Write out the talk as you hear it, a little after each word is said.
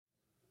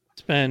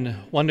It's been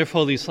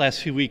wonderful these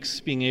last few weeks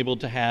being able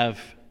to have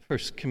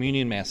First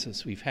Communion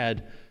Masses. We've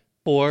had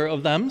 4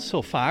 of them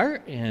so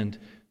far, and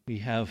we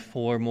have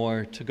 4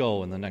 more to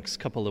go in the next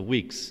couple of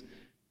weeks.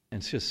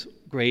 And it's just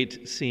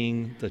great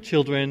seeing the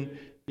children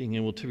being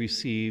able to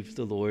receive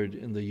the Lord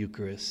in the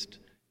Eucharist,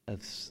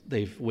 as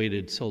they've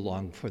waited so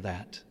long for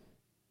that.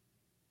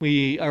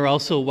 We are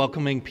also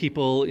welcoming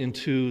people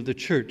into the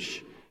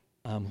church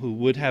who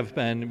would have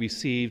been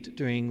received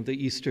during the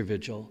Easter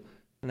Vigil.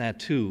 And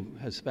that, too,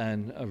 has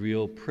been a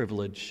real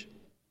privilege.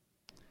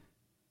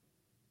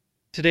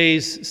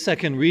 Today's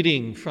second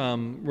reading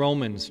from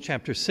Romans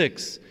chapter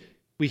 6,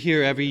 we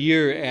hear every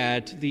year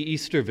at the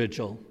Easter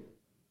Vigil.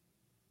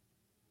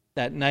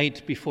 That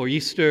night before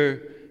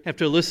Easter,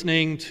 after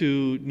listening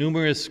to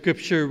numerous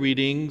scripture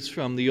readings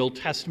from the Old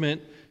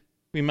Testament,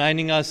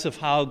 reminding us of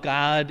how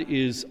God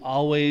is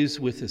always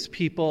with his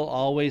people,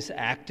 always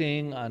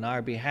acting on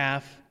our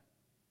behalf,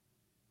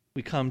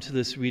 we come to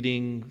this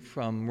reading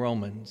from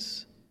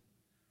Romans.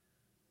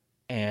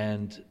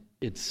 And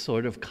it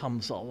sort of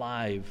comes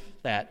alive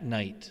that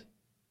night.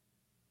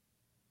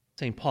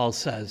 St. Paul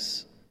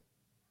says,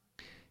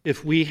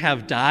 "If we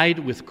have died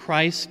with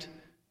Christ,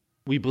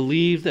 we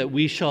believe that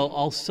we shall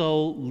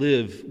also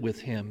live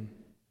with him.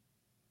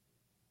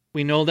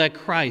 We know that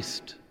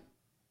Christ,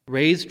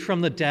 raised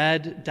from the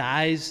dead,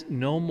 dies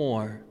no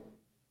more.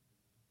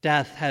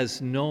 Death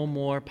has no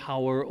more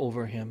power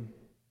over him.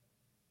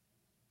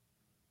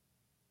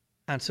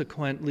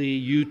 Consequently,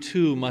 you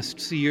too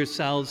must see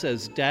yourselves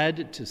as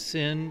dead to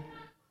sin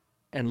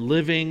and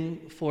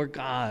living for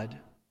God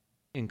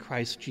in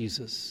Christ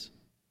Jesus."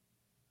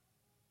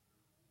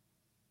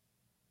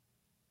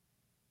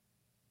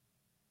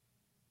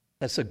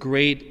 That's a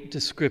great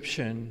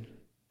description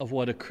of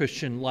what a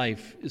Christian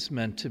life is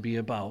meant to be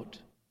about.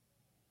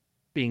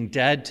 Being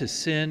dead to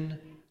sin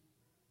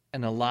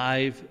and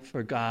alive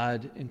for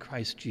God in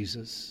Christ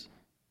Jesus.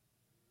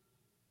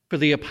 For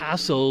the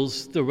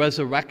apostles, the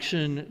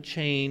resurrection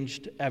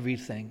changed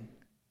everything.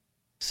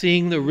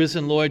 Seeing the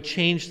risen Lord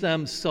changed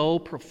them so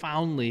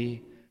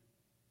profoundly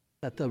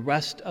that the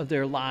rest of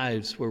their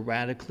lives were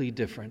radically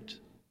different.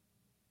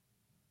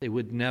 They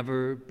would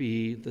never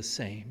be the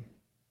same.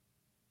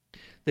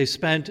 They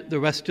spent the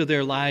rest of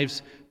their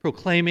lives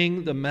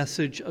proclaiming the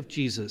message of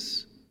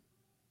Jesus.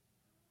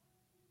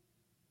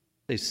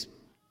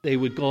 They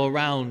would go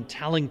around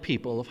telling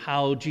people of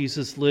how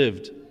Jesus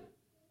lived,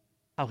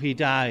 how he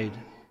died,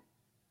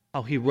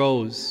 how he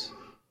rose,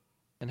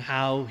 and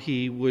how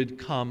he would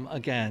come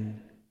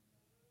again.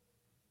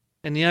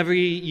 And every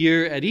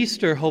year at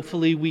Easter,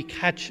 hopefully we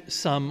catch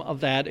some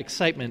of that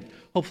excitement.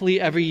 Hopefully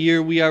every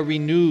year we are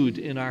renewed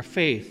in our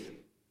faith.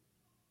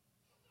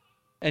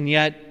 And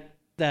yet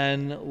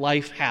then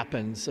life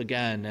happens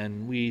again,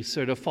 and we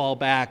sort of fall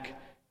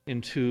back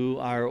into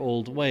our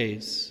old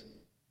ways.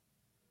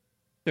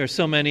 There are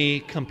so many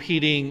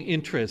competing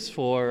interests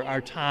for our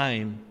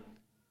time,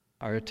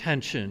 our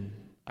attention,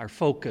 our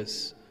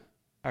focus,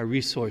 our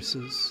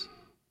resources.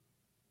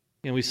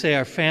 We say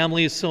our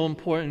family is so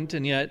important,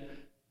 and yet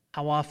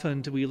how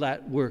often do we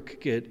let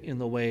work get in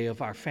the way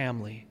of our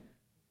family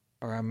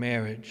or our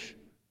marriage?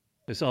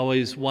 There's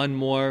always one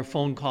more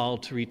phone call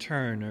to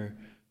return, or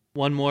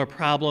one more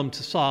problem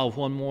to solve,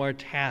 one more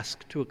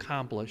task to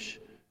accomplish,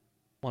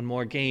 one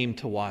more game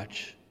to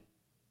watch.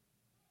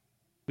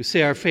 We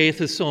say our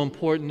faith is so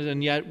important,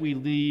 and yet we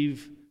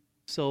leave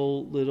so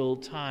little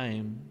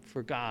time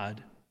for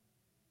God,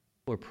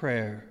 for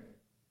prayer.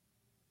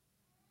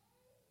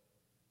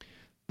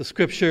 The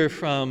scripture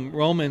from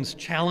Romans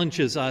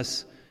challenges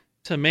us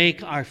to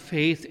make our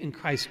faith in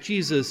Christ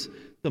Jesus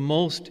the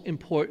most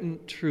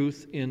important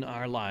truth in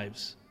our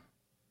lives.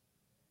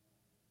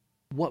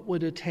 What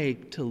would it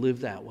take to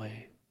live that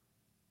way?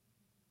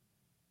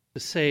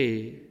 To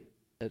say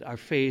that our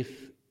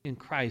faith in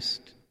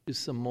Christ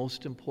is the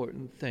most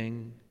important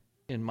thing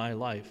in my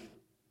life.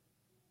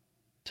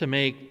 To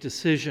make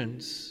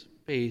decisions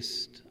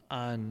based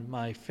on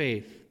my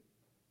faith.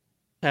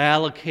 To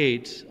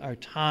allocate our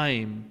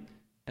time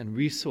and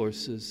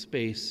resources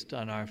based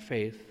on our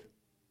faith.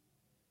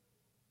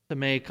 To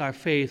make our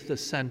faith the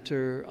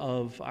center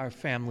of our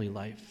family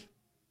life.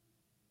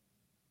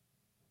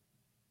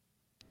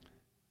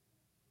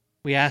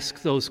 We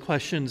ask those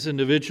questions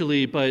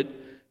individually, but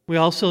we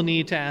also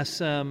need to ask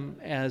them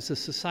as a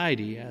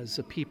society, as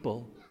a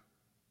people.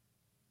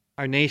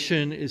 Our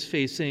nation is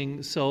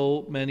facing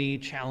so many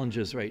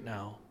challenges right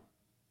now.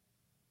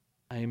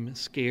 I'm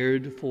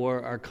scared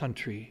for our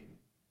country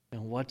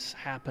and what's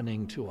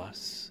happening to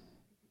us.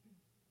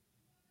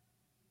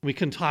 We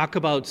can talk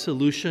about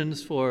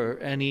solutions for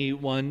any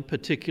one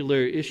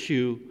particular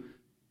issue,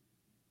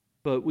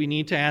 but we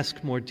need to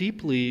ask more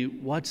deeply,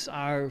 what's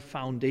our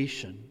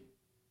foundation?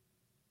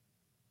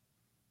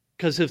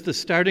 Because if the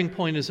starting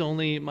point is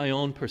only my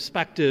own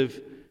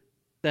perspective,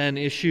 then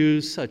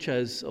issues such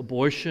as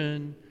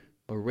abortion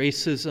or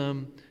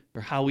racism or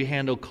how we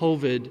handle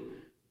COVID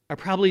are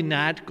probably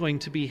not going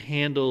to be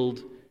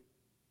handled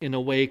in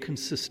a way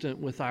consistent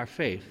with our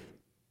faith.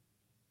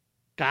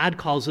 God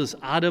calls us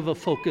out of a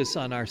focus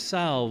on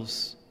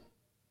ourselves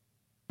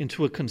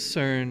into a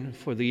concern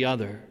for the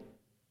other.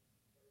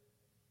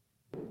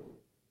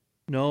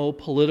 No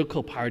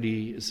political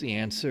party is the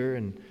answer,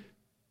 and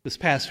this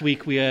past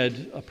week we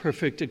had a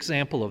perfect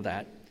example of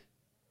that.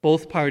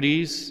 Both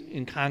parties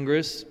in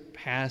Congress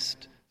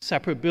passed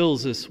separate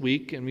bills this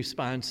week in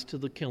response to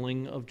the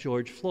killing of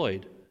George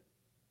Floyd.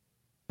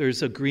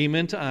 There's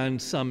agreement on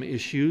some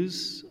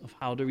issues of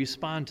how to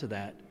respond to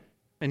that,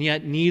 and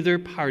yet neither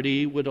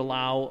party would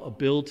allow a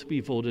bill to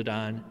be voted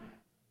on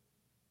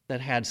that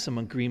had some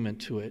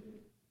agreement to it.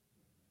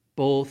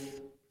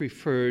 Both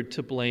preferred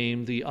to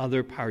blame the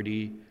other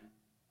party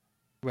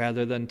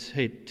rather than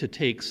to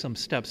take some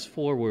steps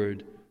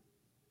forward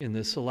in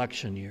this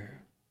election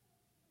year.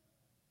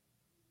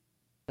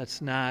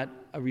 That's not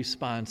a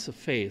response of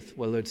faith,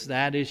 whether it's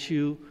that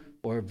issue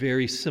or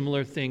very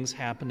similar things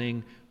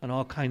happening on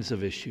all kinds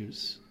of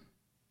issues.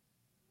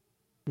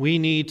 We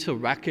need to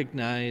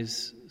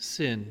recognize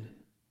sin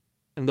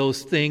and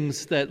those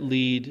things that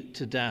lead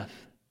to death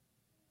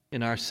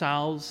in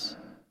ourselves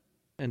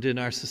and in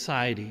our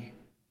society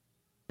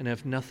and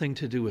have nothing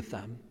to do with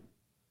them.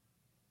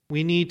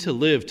 We need to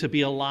live, to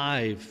be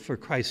alive for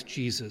Christ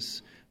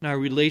Jesus. And our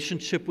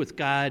relationship with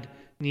God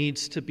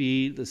needs to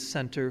be the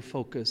center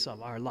focus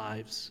of our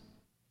lives.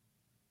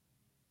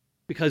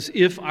 Because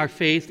if our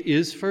faith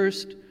is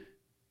first,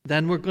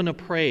 then we're going to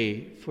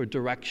pray for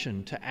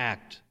direction to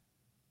act.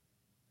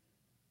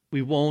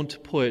 We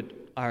won't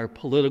put our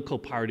political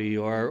party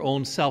or our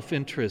own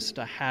self-interest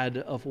ahead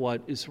of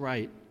what is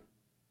right.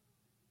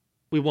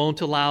 We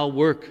won't allow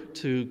work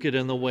to get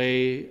in the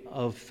way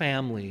of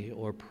family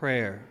or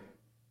prayer.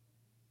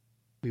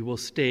 We will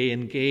stay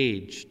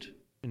engaged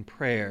in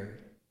prayer,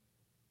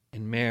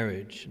 in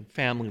marriage, in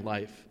family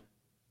life,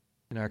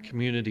 in our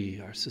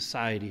community, our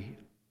society.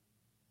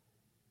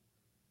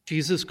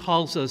 Jesus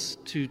calls us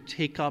to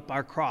take up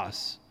our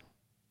cross,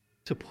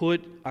 to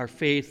put our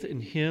faith in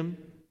Him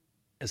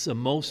as the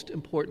most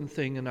important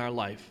thing in our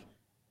life.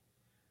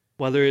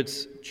 Whether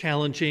it's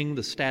challenging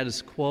the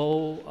status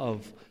quo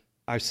of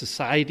our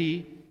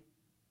society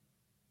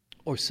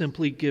or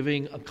simply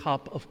giving a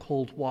cup of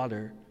cold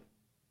water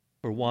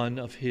for one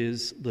of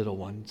His little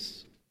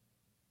ones.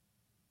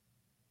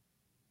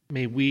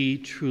 May we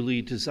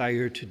truly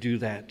desire to do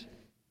that,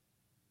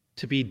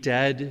 to be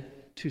dead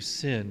to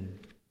sin,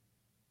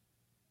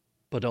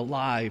 but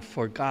alive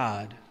for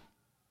God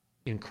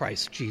in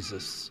Christ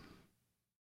Jesus.